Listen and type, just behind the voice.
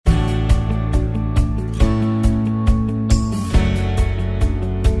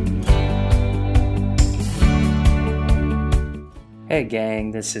Hey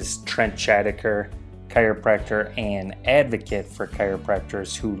gang, this is Trent Chadiker, chiropractor and advocate for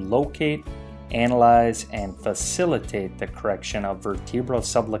chiropractors who locate, analyze, and facilitate the correction of vertebral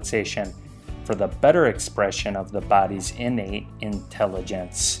subluxation for the better expression of the body's innate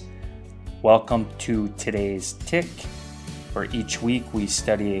intelligence. Welcome to today's Tick, where each week we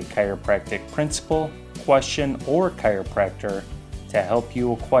study a chiropractic principle, question, or chiropractor to help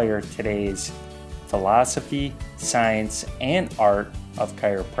you acquire today's philosophy, science, and art of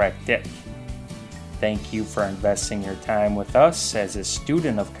chiropractic. Thank you for investing your time with us as a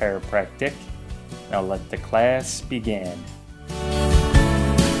student of chiropractic. Now let the class begin.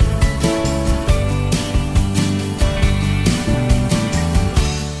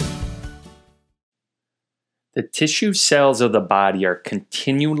 The tissue cells of the body are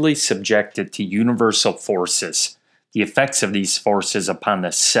continually subjected to universal forces. The effects of these forces upon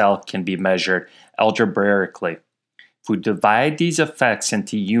the cell can be measured algebraically. If we divide these effects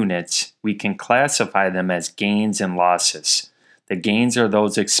into units, we can classify them as gains and losses. The gains are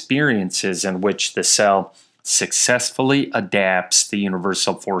those experiences in which the cell successfully adapts to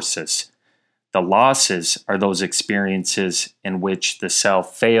universal forces. The losses are those experiences in which the cell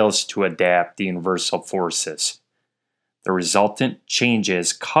fails to adapt the universal forces. The resultant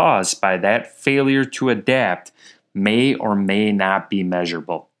changes caused by that failure to adapt may or may not be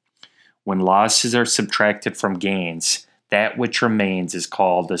measurable. When losses are subtracted from gains, that which remains is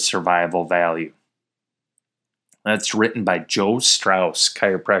called the survival value. That's written by Joe Strauss,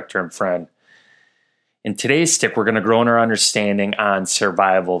 chiropractor and friend. In today's tip, we're going to grow in our understanding on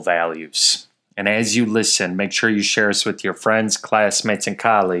survival values. And as you listen, make sure you share us with your friends, classmates, and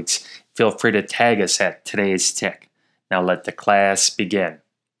colleagues. Feel free to tag us at today's tick. Now let the class begin.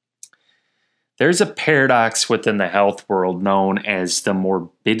 There's a paradox within the health world known as the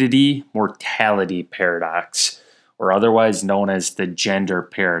morbidity-mortality paradox, or otherwise known as the gender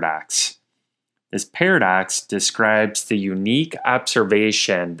paradox. This paradox describes the unique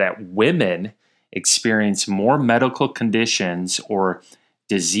observation that women experience more medical conditions or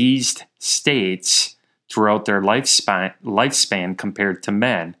diseased states throughout their lifespan compared to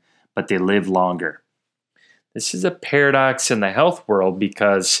men, but they live longer. This is a paradox in the health world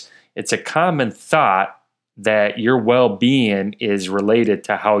because it's a common thought that your well-being is related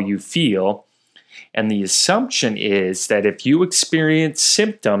to how you feel, and the assumption is that if you experience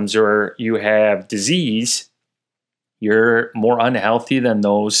symptoms or you have disease, you're more unhealthy than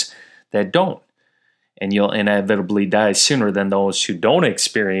those that don't, and you'll inevitably die sooner than those who don't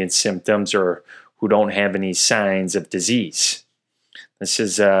experience symptoms or who don't have any signs of disease. This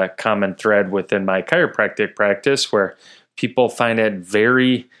is a common thread within my chiropractic practice where people find it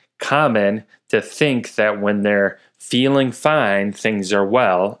very common to think that when they're feeling fine, things are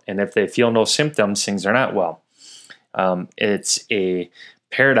well, and if they feel no symptoms, things are not well. It's a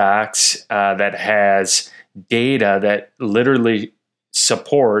paradox that has data that literally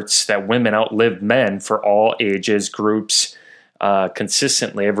supports that women outlive men for all ages groups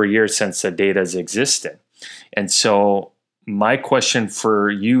consistently every year since the data has existed. And so my question for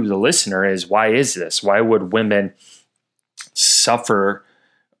you, the listener, is why is this? Why would women suffer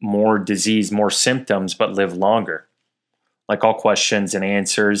more disease, more symptoms, but live longer? Like all questions and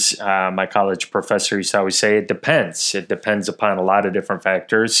answers, my college professor used to always say, it depends. It depends upon a lot of different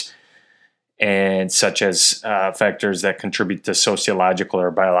factors, and such as factors that contribute to sociological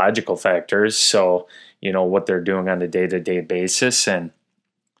or biological factors. So, what they're doing on a day-to-day basis and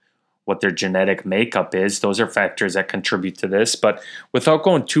what their genetic makeup is. Those are factors that contribute to this. But without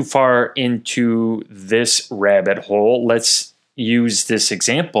going too far into this rabbit hole, let's use this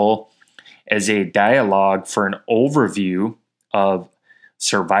example as a dialogue for an overview of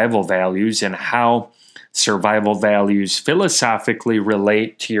survival values and how survival values philosophically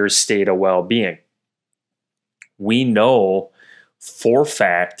relate to your state of well-being. We know for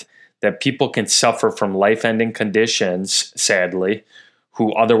fact that people can suffer from life-ending conditions, sadly,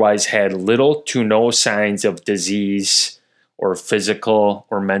 who otherwise had little to no signs of disease or physical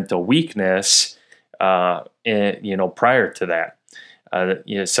or mental weakness prior to that,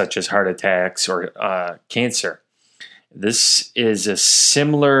 such as heart attacks or cancer. This is a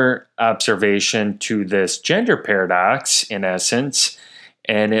similar observation to this gender paradox, in essence,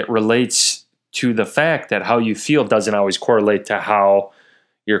 and it relates to the fact that how you feel doesn't always correlate to how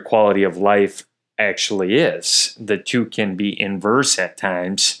your quality of life actually is. The two can be inverse at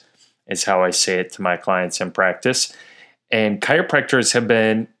times, is how I say it to my clients in practice. And chiropractors have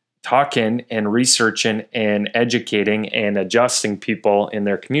been talking and researching and educating and adjusting people in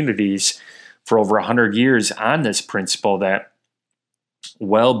their communities for over 100 years on this principle that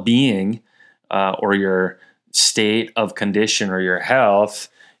well-being or your state of condition or your health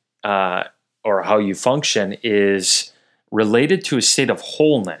or how you function is related to a state of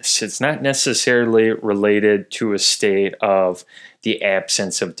wholeness. It's not necessarily related to a state of the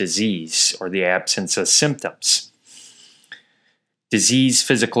absence of disease or the absence of symptoms. Disease,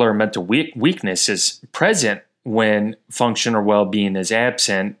 physical or mental weakness is present when function or well-being is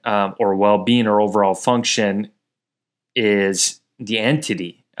absent, or well-being or overall function is the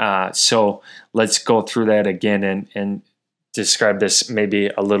entity. So let's go through that again and describe this maybe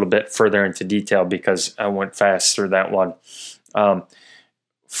a little bit further into detail because I went fast through that one.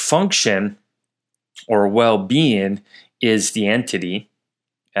 Function or well-being is the entity,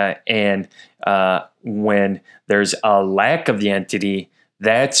 and when there's a lack of the entity,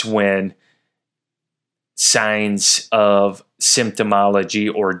 that's when signs of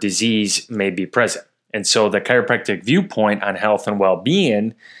symptomology or disease may be present. And so the chiropractic viewpoint on health and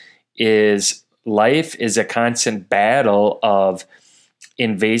well-being is life is a constant battle of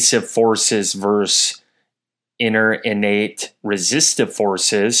invasive forces versus inner innate resistive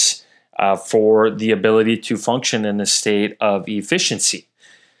forces for the ability to function in a state of efficiency.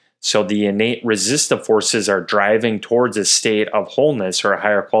 So the innate resistive forces are driving towards a state of wholeness or a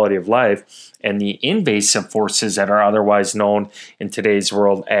higher quality of life, and the invasive forces that are otherwise known in today's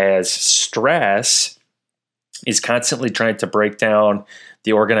world as stress is constantly trying to break down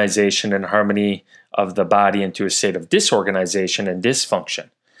the organization and harmony of the body into a state of disorganization and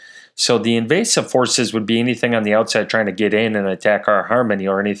dysfunction. So the invasive forces would be anything on the outside trying to get in and attack our harmony,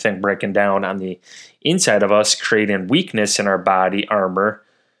 or anything breaking down on the inside of us, creating weakness in our body armor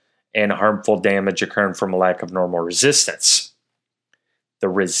and harmful damage occurring from a lack of normal resistance. The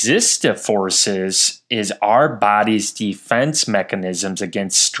resistive forces is our body's defense mechanisms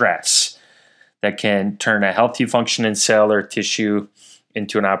against stress that can turn a healthy functioning cell or tissue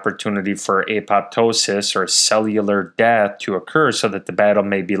into an opportunity for apoptosis or cellular death to occur so that the battle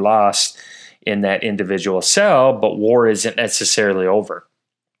may be lost in that individual cell, but war isn't necessarily over.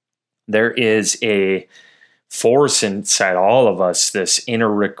 There is a force inside all of us, this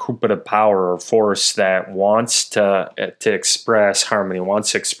inner recuperative power or force that wants to express harmony,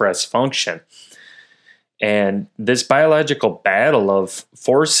 wants to express function. And this biological battle of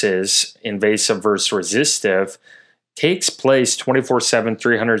forces, invasive versus resistive, takes place 24/7,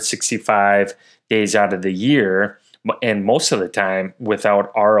 365 days out of the year, and most of the time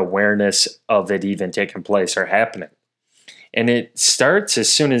without our awareness of it even taking place or happening. And it starts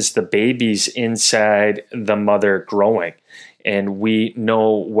as soon as the baby's inside the mother growing. And we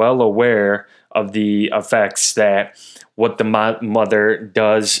know well aware of the effects that what the mother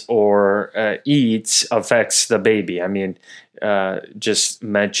does or eats affects the baby. I mean, just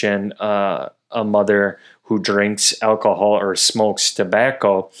mention a mother who drinks alcohol or smokes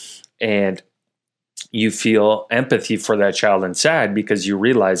tobacco, and you feel empathy for that child inside because you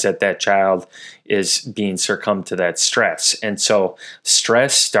realize that that child is being succumbed to that stress. And so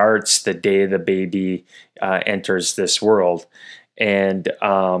stress starts the day the baby enters this world. And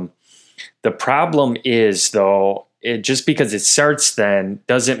the problem is, though, just because it starts then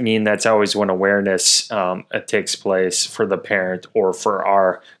doesn't mean that's always when awareness takes place for the parent or for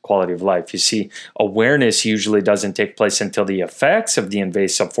our quality of life. You see, awareness usually doesn't take place until the effects of the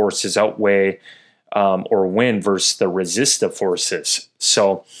invasive forces outweigh or win versus the resistive forces.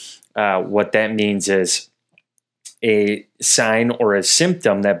 So what that means is a sign or a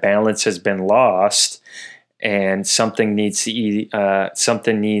symptom that balance has been lost, and something needs either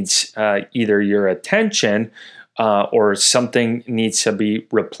your attention or something needs to be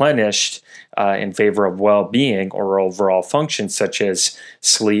replenished in favor of well-being or overall function, such as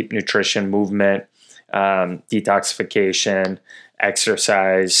sleep, nutrition, movement, detoxification,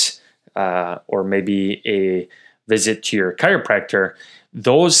 exercise, or maybe a visit to your chiropractor.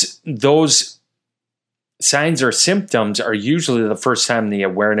 Those signs or symptoms are usually the first time the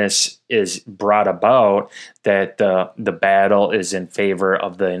awareness is brought about that the battle is in favor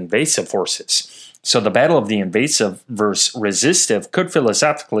of the invasive forces. So the battle of the invasive versus resistive could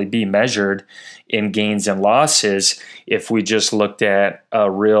philosophically be measured in gains and losses if we just looked at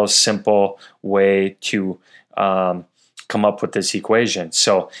a real simple way to come up with this equation.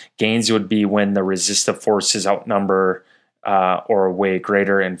 So gains would be when the resistive forces outnumber or weigh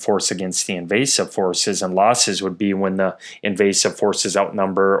greater in force against the invasive forces, and losses would be when the invasive forces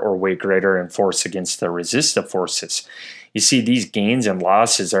outnumber or weigh greater in force against the resistive forces. You see, these gains and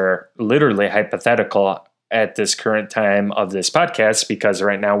losses are literally hypothetical at this current time of this podcast because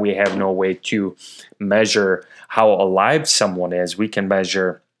right now we have no way to measure how alive someone is. We can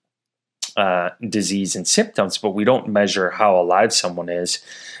measure disease and symptoms, but we don't measure how alive someone is.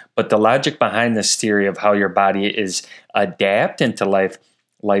 But the logic behind this theory of how your body is adapting to life's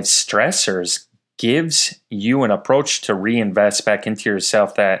stressors gives you an approach to reinvest back into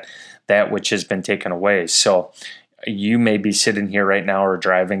yourself that which has been taken away. So you may be sitting here right now or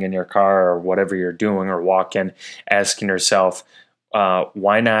driving in your car or whatever you're doing or walking, asking yourself,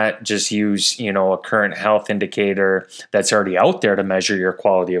 why not just use, a current health indicator that's already out there to measure your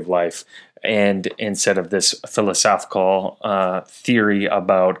quality of life? And instead of this philosophical theory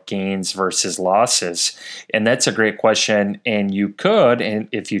about gains versus losses. And that's a great question. And you could, and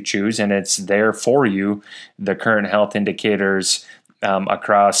if you choose, and it's there for you, the current health indicators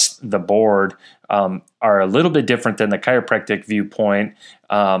across the board are a little bit different than the chiropractic viewpoint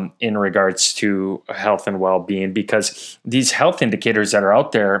in regards to health and well-being, because these health indicators that are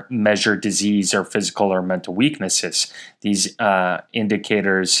out there measure disease or physical or mental weaknesses. These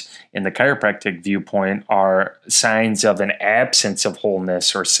indicators in the chiropractic viewpoint are signs of an absence of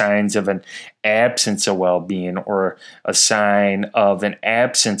wholeness or signs of an absence of well-being or a sign of an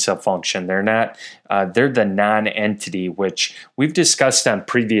absence of function. They're not, they're the non-entity, which we've discussed on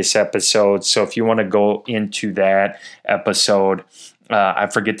previous episodes. So if you want to go into that episode, I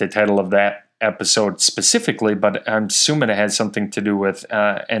forget the title of that episode specifically, but I'm assuming it has something to do with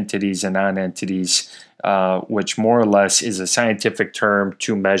entities and non-entities, which more or less is a scientific term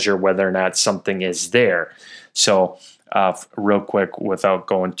to measure whether or not something is there. So real quick, without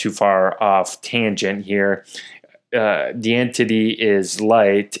going too far off tangent here, the entity is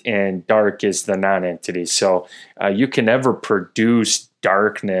light and dark is the non-entity. So you can never produce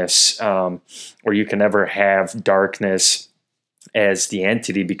darkness or you can never have darkness as the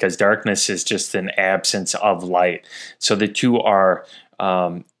entity, because darkness is just an absence of light. So the two are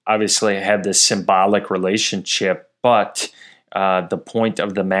obviously have this symbolic relationship, but the point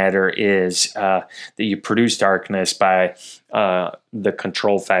of the matter is that you produce darkness by the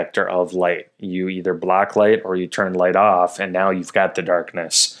control factor of light. You either block light or you turn light off, and now you've got the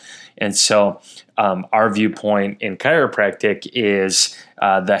darkness. And so our viewpoint in chiropractic is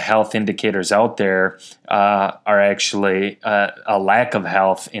the health indicators out there are actually a lack of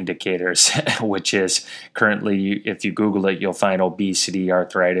health indicators, which is currently, if you Google it, you'll find obesity,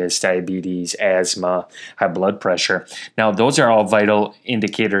 arthritis, diabetes, asthma, high blood pressure. Now, those are all vital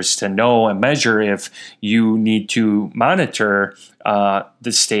indicators to know and measure if you need to monitor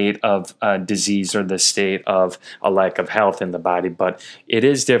the state of disease or the state of a lack of health in the body. But it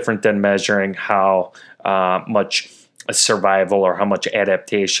is different than measuring how much survival or how much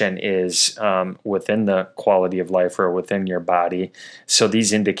adaptation is within the quality of life or within your body. So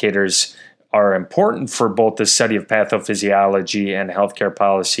these indicators are important for both the study of pathophysiology and healthcare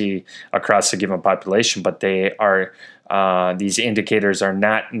policy across a given population, but they are these indicators are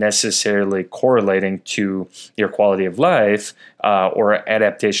not necessarily correlating to your quality of life or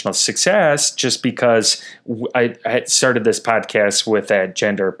adaptational success, just because I started this podcast with that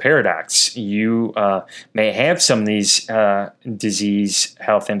gender paradox. You may have some of these disease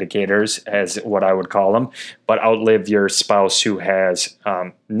health indicators, as what I would call them, but outlive your spouse who has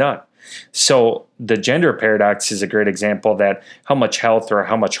none. So the gender paradox is a great example that how much health or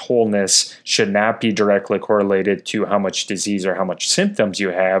how much wholeness should not be directly correlated to how much disease or how much symptoms you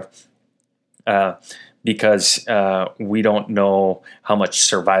have, because we don't know how much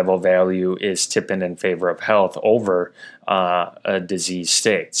survival value is tipping in favor of health over a disease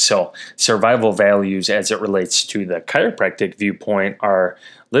state. So survival values as it relates to the chiropractic viewpoint are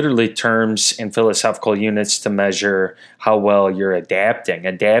literally terms and philosophical units to measure how well you're adapting.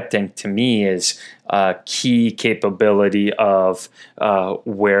 Adapting to me is a key capability of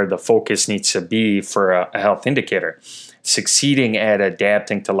where the focus needs to be for a health indicator. Succeeding at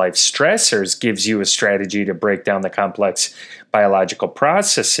adapting to life stressors gives you a strategy to break down the complex biological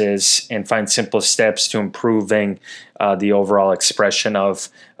processes and find simple steps to improving the overall expression of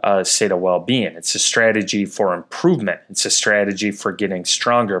state of well-being. It's a strategy for improvement. It's a strategy for getting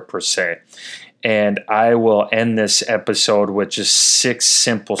stronger, per se. And I will end this episode with just 6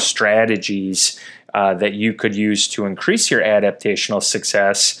 simple strategies that you could use to increase your adaptational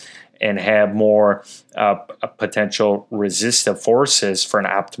success and have more potential resistive forces for an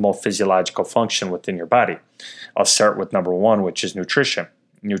optimal physiological function within your body. I'll start with number 1, which is nutrition.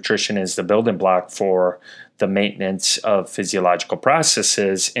 Nutrition is the building block for the maintenance of physiological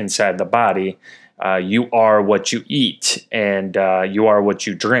processes inside the body. You are what you eat, and you are what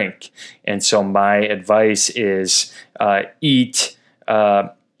you drink. And so my advice is eat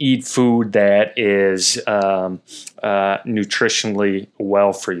eat food that is nutritionally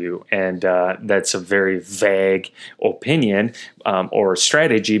well for you. And that's a very vague opinion or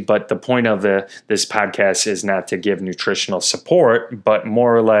strategy. But the point of this podcast is not to give nutritional support, but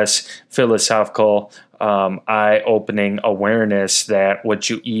more or less philosophical, eye-opening awareness that what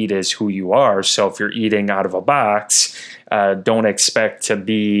you eat is who you are. So if you're eating out of a box, don't expect to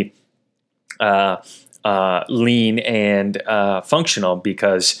be lean and functional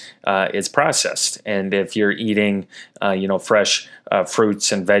because it's processed. And if you're eating, fresh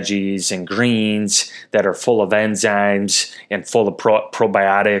fruits and veggies and greens that are full of enzymes and full of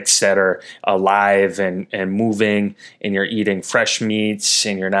probiotics that are alive and moving, and you're eating fresh meats,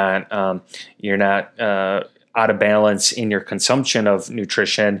 and you're not out of balance in your consumption of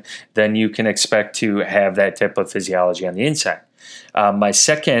nutrition, then you can expect to have that type of physiology on the inside. My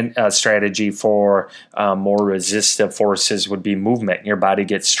second strategy for more resistive forces would be movement. Your body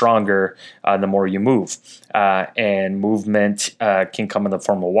gets stronger the more you move. And movement can come in the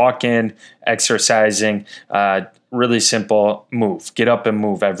form of walking, exercising, really simple move. Get up and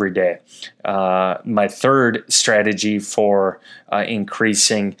move every day. My third strategy for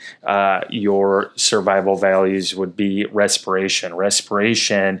increasing your survival values would be respiration.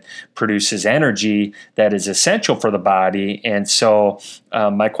 Respiration produces energy that is essential for the body. And so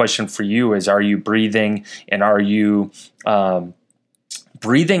my question for you is, are you breathing, and are you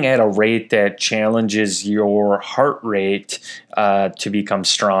breathing at a rate that challenges your heart rate to become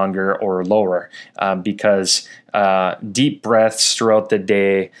stronger or lower? Because deep breaths throughout the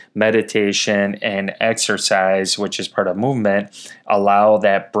day, meditation, and exercise, which is part of movement, allow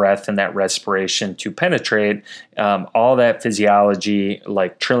that breath and that respiration to penetrate all that physiology,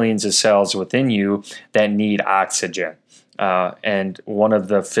 like trillions of cells within you that need oxygen. And one of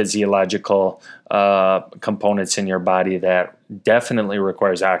the physiological components in your body that definitely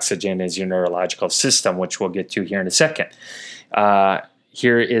requires oxygen is your neurological system, which we'll get to here in a second.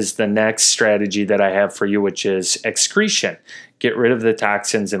 Here is the next strategy that I have for you, which is excretion. Get rid of the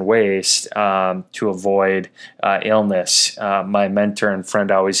toxins and waste to avoid illness. My mentor and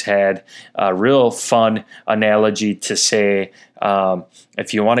friend always had a real fun analogy to say,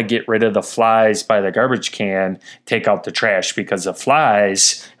 if you want to get rid of the flies by the garbage can, take out the trash, because the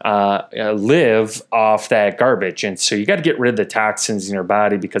flies live off that garbage. And so you got to get rid of the toxins in your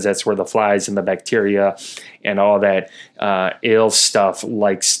body, because that's where the flies and the bacteria and all that ill stuff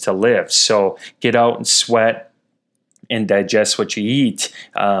likes to live. So get out and sweat and digest what you eat,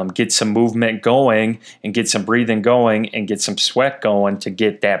 get some movement going and get some breathing going and get some sweat going to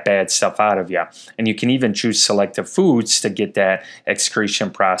get that bad stuff out of you. And you can even choose selective foods to get that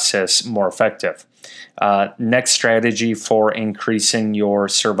excretion process more effective. Next strategy for increasing your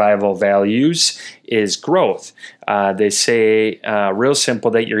survival values is growth. They say real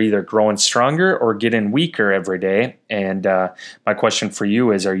simple that you're either growing stronger or getting weaker every day. And my question for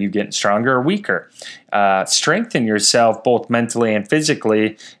you is, are you getting stronger or weaker? Strengthen yourself both mentally and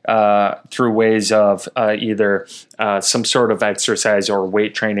physically through ways of either some sort of exercise or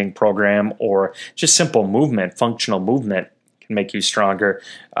weight training program, or just simple movement. Functional movement can make you stronger,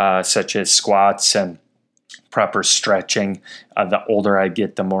 such as squats and proper stretching. The older I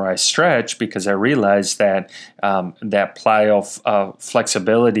get, the more I stretch, because I realize that that plyo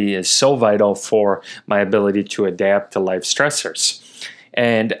flexibility is so vital for my ability to adapt to life stressors.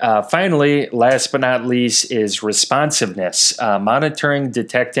 And finally, last but not least, is responsiveness. Monitoring,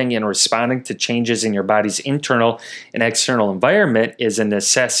 detecting, and responding to changes in your body's internal and external environment is a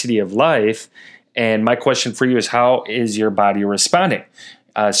necessity of life. And my question for you is, how is your body responding?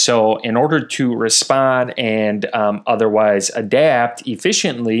 So in order to respond and otherwise adapt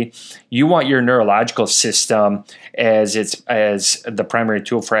efficiently, you want your neurological system as the primary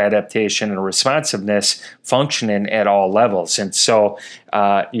tool for adaptation and responsiveness functioning at all levels. And so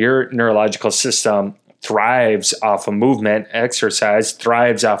your neurological system thrives off of movement, exercise,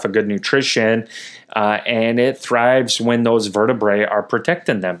 thrives off of good nutrition, and it thrives when those vertebrae are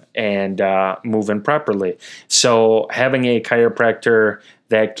protecting them and moving properly. So having a chiropractor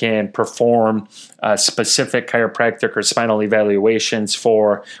that can perform specific chiropractic or spinal evaluations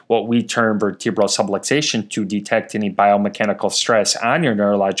for what we term vertebral subluxation to detect any biomechanical stress on your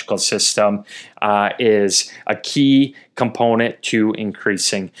neurological system is a key component to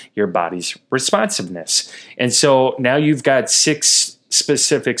increasing your body's responsiveness. And so now you've got 6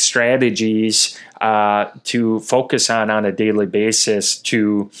 specific strategies to focus on a daily basis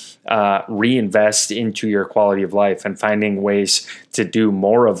to reinvest into your quality of life, and finding ways to do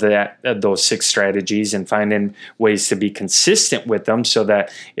more of those 6 strategies, and finding ways to be consistent with them, so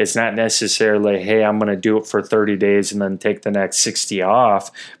that it's not necessarily, hey, I'm going to do it for 30 days and then take the next 60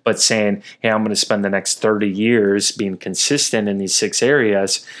 off, but saying, hey, I'm going to spend the next 30 years being consistent in these 6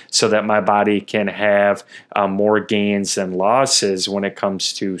 areas so that my body can have more gains than losses when it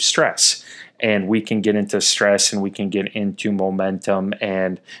comes to stress. And we can get into stress, and we can get into momentum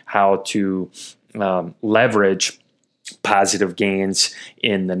and how to leverage positive gains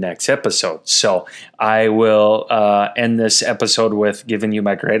in the next episode. So I will end this episode with giving you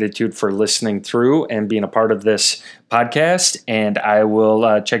my gratitude for listening through and being a part of this podcast. And I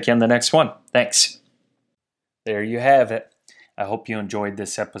will check you on the next one. Thanks. There you have it. I hope you enjoyed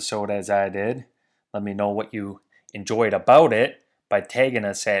this episode as I did. Let me know what you enjoyed about it by tagging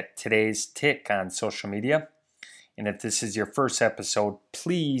us at Today's Tick on social media. And if this is your first episode,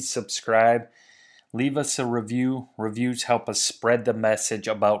 please subscribe. Leave us a review. Reviews help us spread the message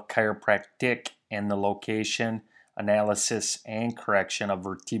about chiropractic and the location, analysis, and correction of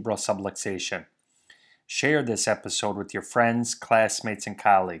vertebral subluxation. Share this episode with your friends, classmates, and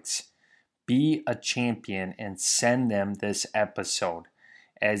colleagues. Be a champion and send them this episode.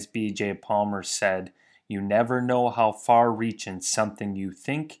 As B.J. Palmer said, you never know how far-reaching something you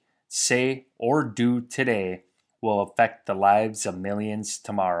think, say, or do today will affect the lives of millions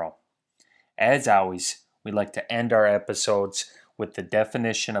tomorrow. As always, we like to end our episodes with the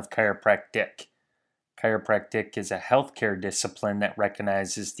definition of chiropractic. Chiropractic is a healthcare discipline that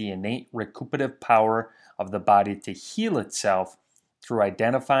recognizes the innate recuperative power of the body to heal itself through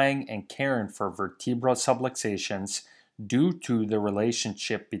identifying and caring for vertebral subluxations due to the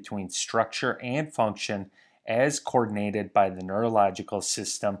relationship between structure and function as coordinated by the neurological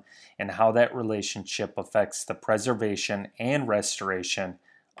system, and how that relationship affects the preservation and restoration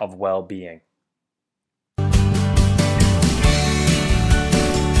of well-being.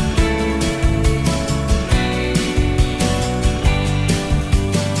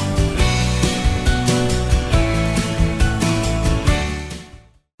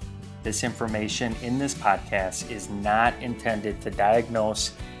 This information in this podcast is not intended to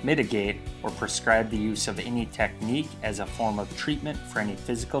diagnose, mitigate, or prescribe the use of any technique as a form of treatment for any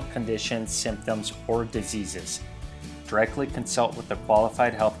physical conditions, symptoms, or diseases. Directly consult with a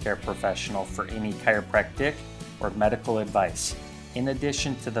qualified healthcare professional for any chiropractic or medical advice. In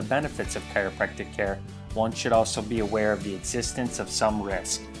addition to the benefits of chiropractic care, one should also be aware of the existence of some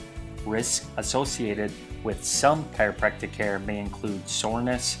risk. Risks associated with some chiropractic care may include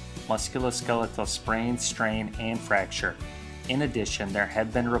soreness, musculoskeletal sprain, strain, and fracture. In addition, there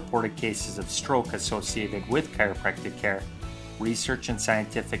have been reported cases of stroke associated with chiropractic care. Research and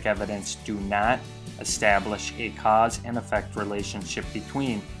scientific evidence do not establish a cause and effect relationship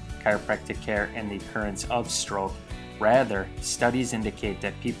between chiropractic care and the occurrence of stroke. Rather, studies indicate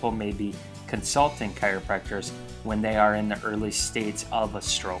that people may be consulting chiropractors when they are in the early states of a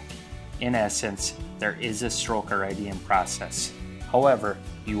stroke. In essence, there is a stroke already in process. However,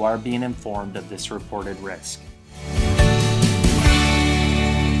 you are being informed of this reported risk.